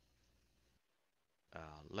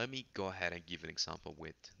 Let me go ahead and give an example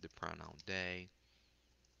with the pronoun they.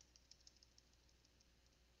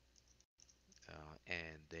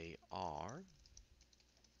 And they are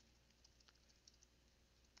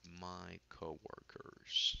my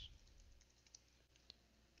coworkers.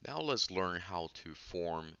 Now let's learn how to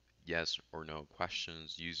form yes or no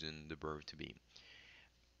questions using the verb to be.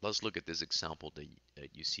 Let's look at this example that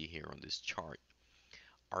you see here on this chart.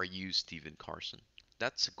 Are you Stephen Carson?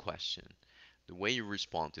 That's a question. The way you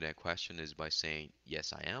respond to that question is by saying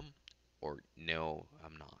yes I am or no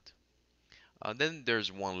I'm not. Then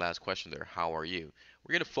there's one last question there. How are you?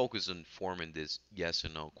 We're going to focus on forming these yes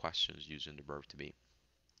and no questions using the verb to be.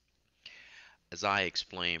 As I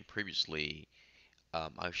explained previously,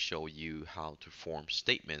 I'll show you how to form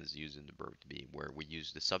statements using the verb to be, where we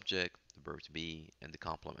use the subject, the verb to be, and the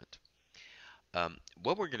complement.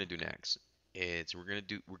 What we're going to do next is we're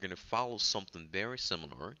going to follow something very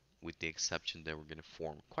similar, with the exception that we're going to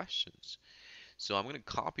form questions. So I'm going to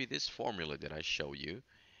copy this formula that I show you,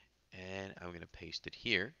 and I'm going to paste it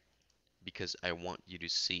here because I want you to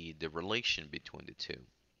see the relation between the two.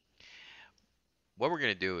 What we're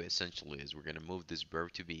going to do essentially is we're going to move this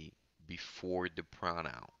verb to be before the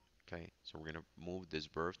pronoun. Okay, so we're going to move this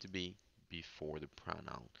verb to be before the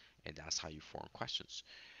pronoun, and that's how you form questions.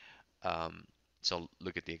 So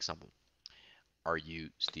look at the example. Are you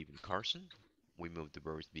Stephen Carson? We move the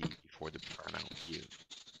verb to be before the pronoun you.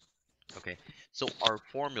 Okay, so our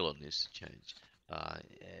formula needs to change.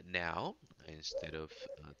 Now, instead of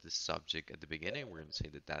the subject at the beginning, we're going to say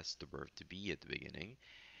that that's the verb to be at the beginning.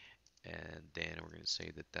 And then we're going to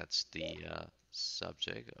say that that's the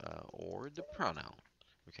subject or the pronoun.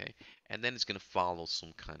 Okay, and then it's going to follow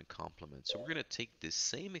some kind of complement. So we're going to take the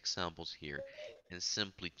same examples here and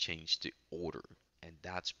simply change the order. And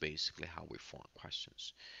that's basically how we form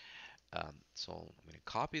questions. So I'm going to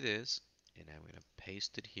copy this And I'm going to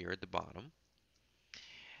paste it here at the bottom.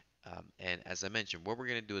 And as I mentioned, what we're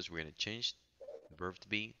going to do is we're going to change the verb to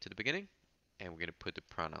be to the beginning, and we're going to put the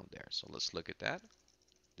pronoun there. So let's look at that.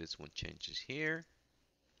 This one changes here.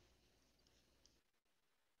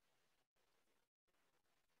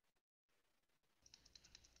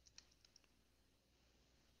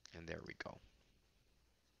 And there we go.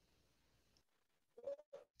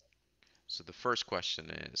 So the first question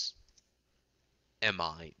is, am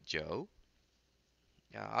I Joe?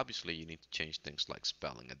 Yeah, obviously you need to change things like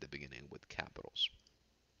spelling at the beginning with capitals.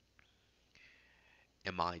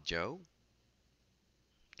 Am I Joe?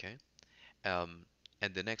 Okay.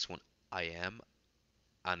 And the next one, I am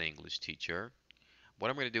an English teacher. What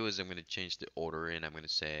I'm going to do is I'm going to change the order and I'm going to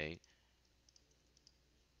say,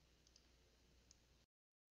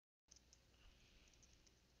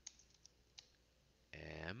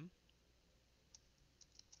 am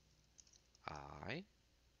I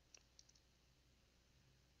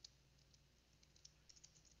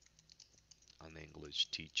an English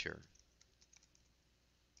teacher?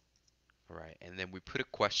 All right, and then we put a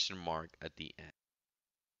question mark at the end.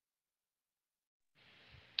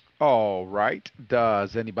 All right.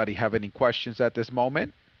 Does anybody have any questions at this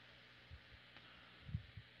moment?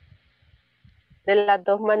 De las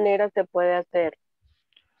dos maneras se puede hacer.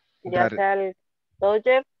 Ya That, sea el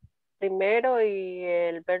subject primero y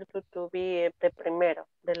el verbo to be de primero.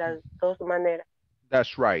 De las dos maneras.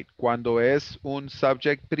 that's right. Cuando es un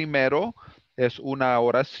subject primero, es una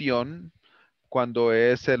oración. Cuando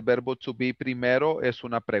es el verbo to be primero, es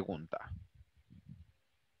una pregunta.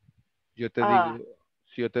 Yo te digo,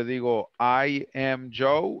 si yo te digo, I am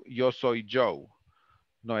Joe, yo soy Joe.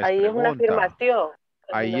 No es Ahí es una pregunta. afirmación. Es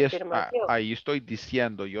una Ahí, afirmación. ahí estoy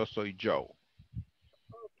diciendo, yo soy Joe.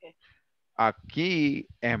 Okay. Aquí,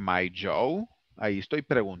 am I Joe? Ahí estoy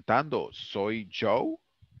preguntando, ¿soy Joe?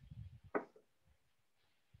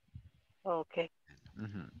 Okay.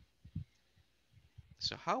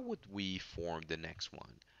 So how would we form the next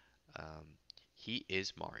one? He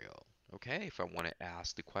is Mario. Okay, if I want to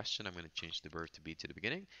ask the question, I'm going to change the verb to be to the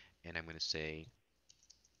beginning, and I'm going to say,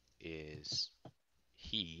 is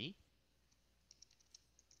he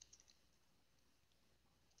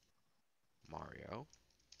Mario?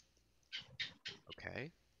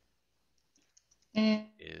 Okay.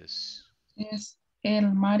 Is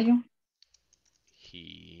el Mario.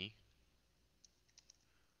 he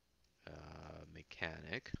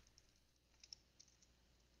mechanic?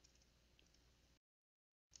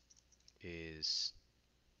 Is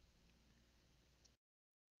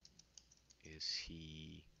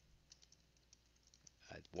he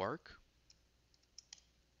at work?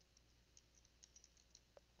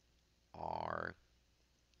 Are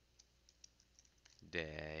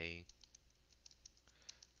they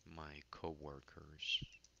my coworkers?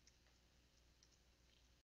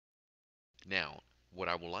 Now, what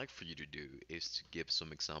I would like for you to do is to give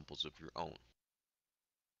some examples of your own.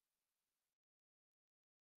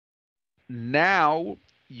 Now,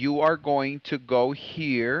 you are going to go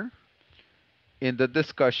here in the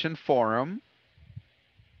discussion forum,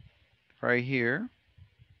 right here.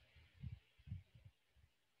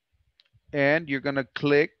 And you're going to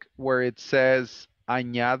click where it says,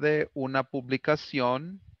 añade una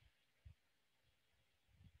publicación.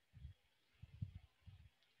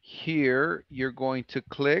 Here, you're going to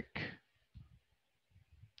click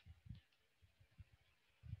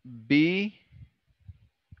be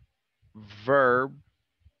verb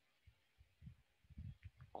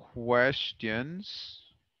questions.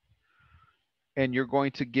 And you're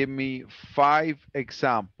going to give me 5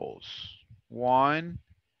 examples. 1,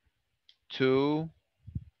 2,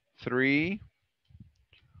 3,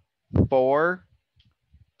 4,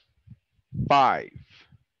 5.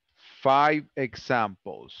 5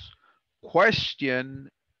 examples. Question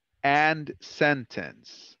and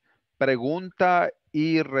sentence. Pregunta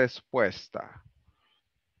y respuesta.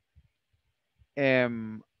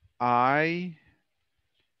 Am I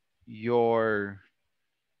your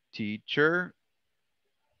teacher?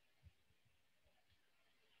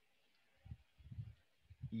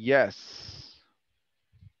 Yes,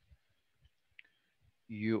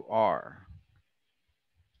 you are.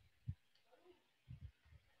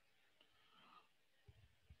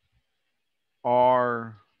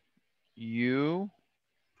 Are you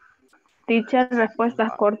Teacher,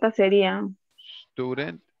 respuestas cortas serían.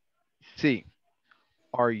 student? Sí.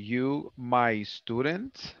 Are you my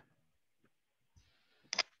student?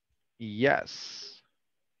 Yes,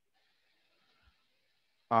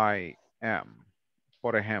 I am.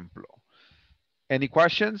 Por ejemplo. Any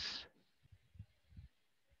questions?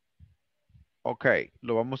 Ok,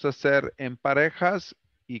 lo vamos a hacer en parejas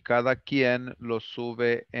y cada quien lo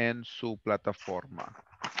sube en su plataforma.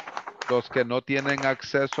 Los que no tienen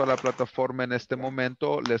acceso a la plataforma en este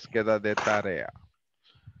momento, les queda de tarea.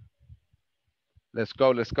 Let's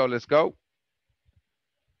go, let's go, let's go.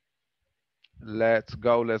 Let's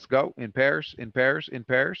go, let's go. In pairs, in pairs, in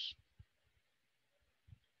pairs.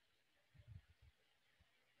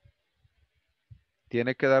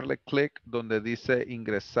 Tiene que darle clic donde dice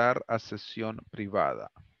ingresar a sesión privada.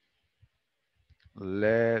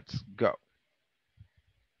 Let's go.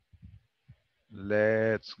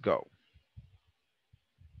 Let's go.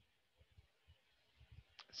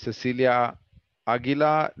 Cecilia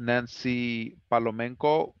Águila, Nancy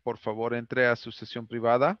Palomenco, por favor entre a su sesión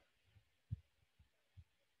privada.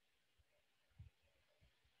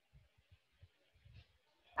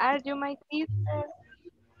 Are you my sister?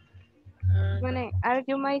 Bueno, are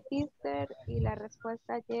you my sister? Y la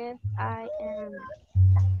respuesta yes, I am.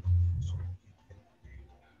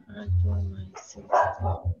 Are you my sister?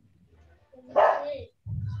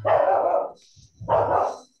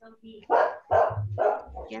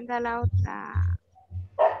 ¿Quién da la otra?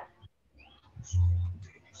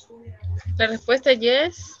 La respuesta es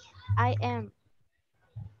yes. I am.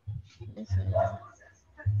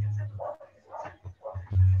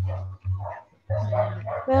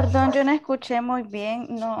 Perdón, yo no escuché muy bien.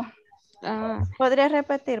 No. ¿Podría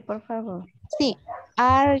repetir, por favor? Sí.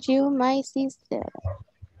 Are you my sister?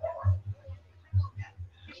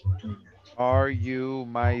 Are you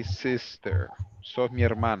my sister? Sos mi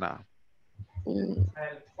hermana.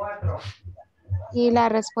 Y la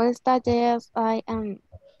respuesta yes, I am.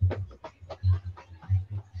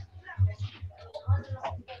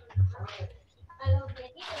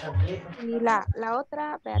 Y la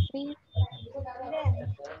otra, Beatriz.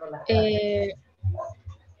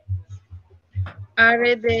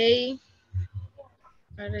 Are they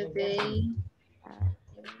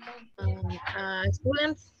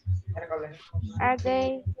students? Are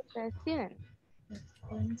they the students?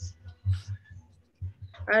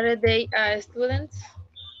 Are they students?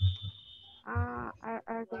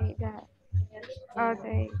 Are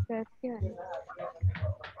they the students?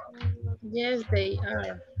 Yes, they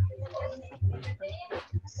are.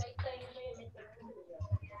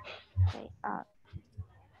 They are.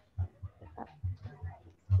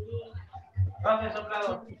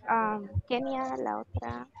 Kenia, la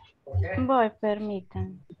otra. Voy,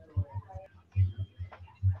 permitan.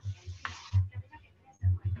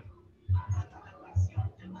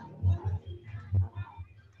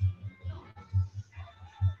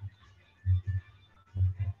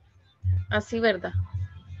 Así, ¿verdad?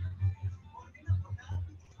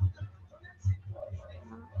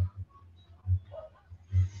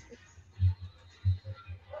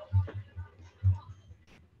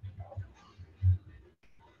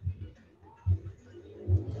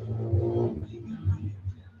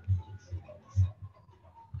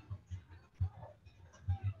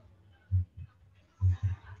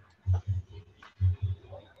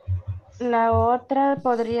 La otra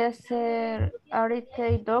podría ser Are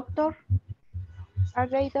they doctor? Are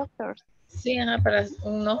they doctors? Sí, ajá, para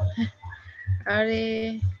un no.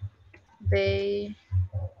 Are they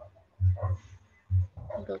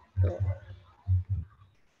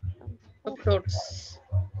doctors?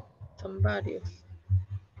 Son varios.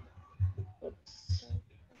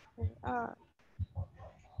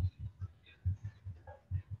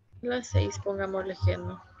 Las 6, pongámosle que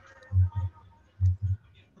no.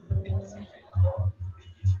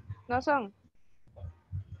 ¿No son?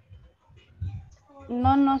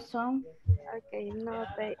 No, no son. Ok, no,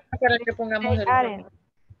 they, Para que pongamos they el aren't.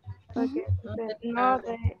 okay. No,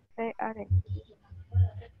 they aren't.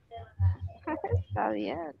 Está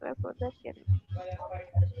bien, responde que no.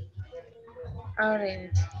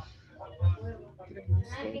 Aren't.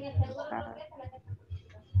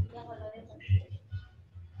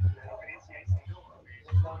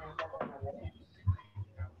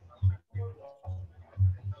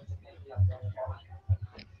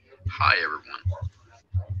 Hi, everyone.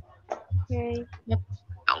 Okay.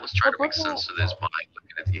 Now let's try to make sense of this by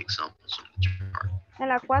looking at the examples on the chart. En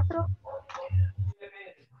la 4.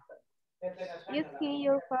 Is he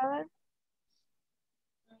your father?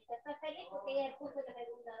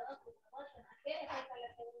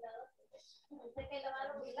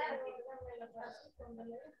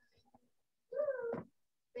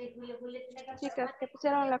 Chicas, ¿qué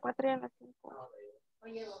pusieron en la 4 y en la 5?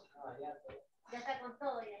 Ya está con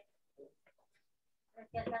todo ya.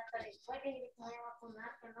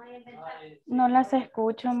 No las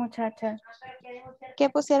escucho, muchachas. ¿Qué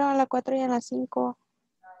pusieron en la 4 y en la 5?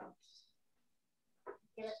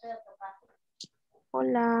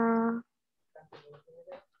 Hola.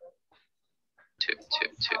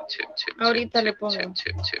 Ahorita le pongo.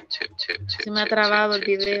 Se me ha trabado el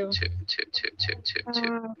video.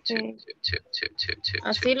 Ah, ok.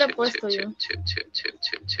 Así lo he puesto yo.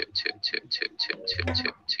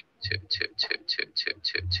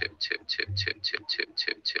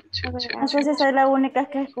 No sé si soy la única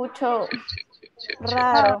que escucho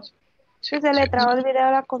raro. Que se le trabó el video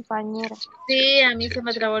a la compañera. Sí, a mí se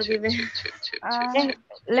me trabó el video. Ah,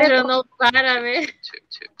 Pero no para ver.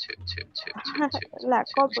 La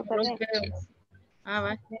copo No también. creo. Ah,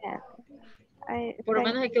 va. Ay, Por lo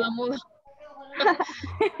menos se quedó mudo.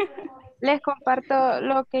 Les comparto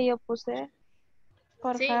lo que yo puse.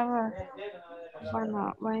 por favor.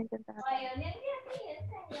 Bueno, voy a intentar.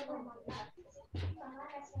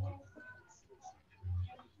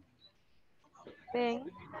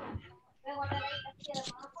 Ven.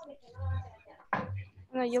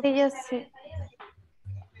 No, yo Sí, yo sí.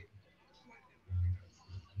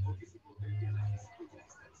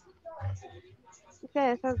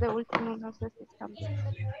 puse esas de último, no sé si están bien.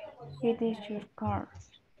 It is your car.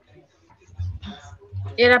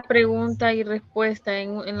 Era pregunta y respuesta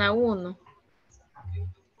en la 1.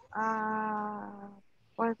 Ah,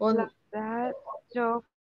 pues O- la verdad, yo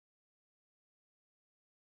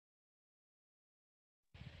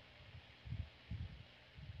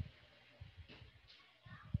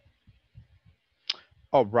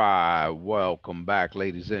All right, welcome back,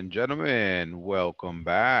 ladies and gentlemen. Welcome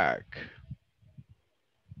back.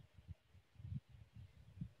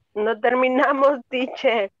 No terminamos,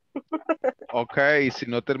 teacher. Ok, si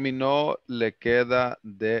no terminó, le queda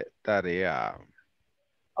de tarea.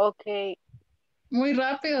 Ok. Muy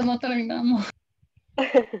rápido, no terminamos.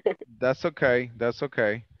 That's okay, that's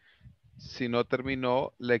okay. Si no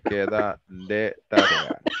terminó, le queda de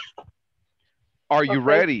tarea. Are you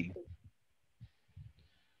ready?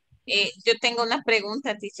 Yo tengo una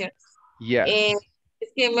pregunta, teacher. Yes.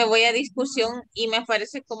 Es que me voy a discusión y me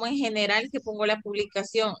aparece como en general que pongo la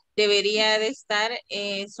publicación. Debería de estar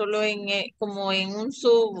solo en como en un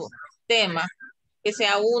subtema, que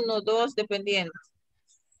sea 1, 2, dependiendo.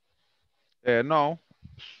 No.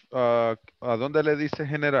 ¿A dónde le dice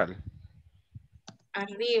general?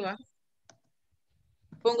 Arriba.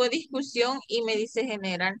 Pongo discusión y me dice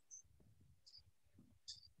general.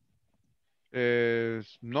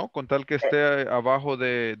 No, con tal que esté abajo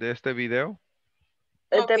de este video.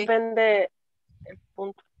 Depende el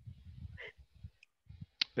punto.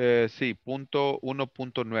 Sí, punto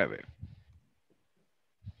 1.9.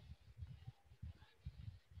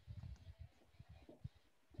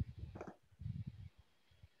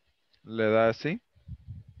 ¿Le da así?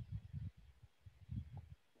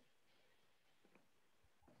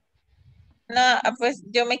 No, pues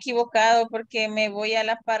yo me he equivocado porque me voy a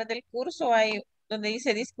la par del curso, ahí donde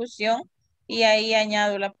dice discusión y ahí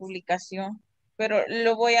añado la publicación. Pero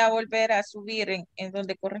lo voy a volver a subir en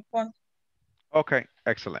donde corresponde. Ok,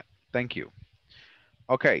 excelente. Thank you.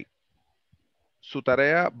 Ok. Su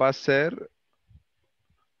tarea va a ser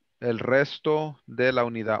el resto de la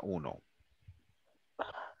unidad 1.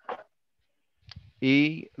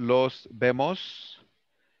 Y los vemos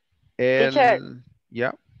Teacher,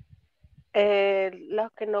 ¿ya?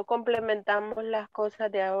 los que no complementamos las cosas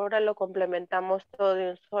de ahora, lo complementamos todo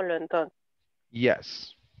de un solo, entonces.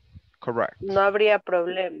 Yes, correct. No habría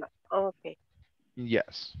problema. Ok.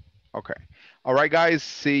 Yes, okay. All right, guys,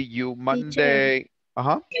 see you Monday.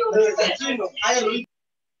 Ajá.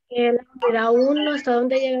 La unidad 1, ¿hasta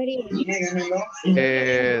dónde llegaría?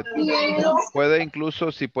 Puede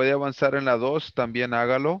incluso, si puede avanzar en la 2, también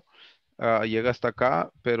hágalo. Llega hasta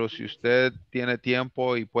acá, pero si usted tiene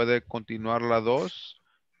tiempo y puede continuar la 2,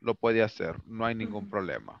 lo puede hacer. No hay ningún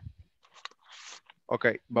problema.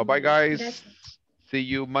 Okay, bye-bye, guys. Gracias. See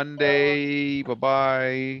you Monday.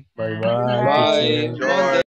 Bye-bye. Bye, Bye. teacher. Enjoy.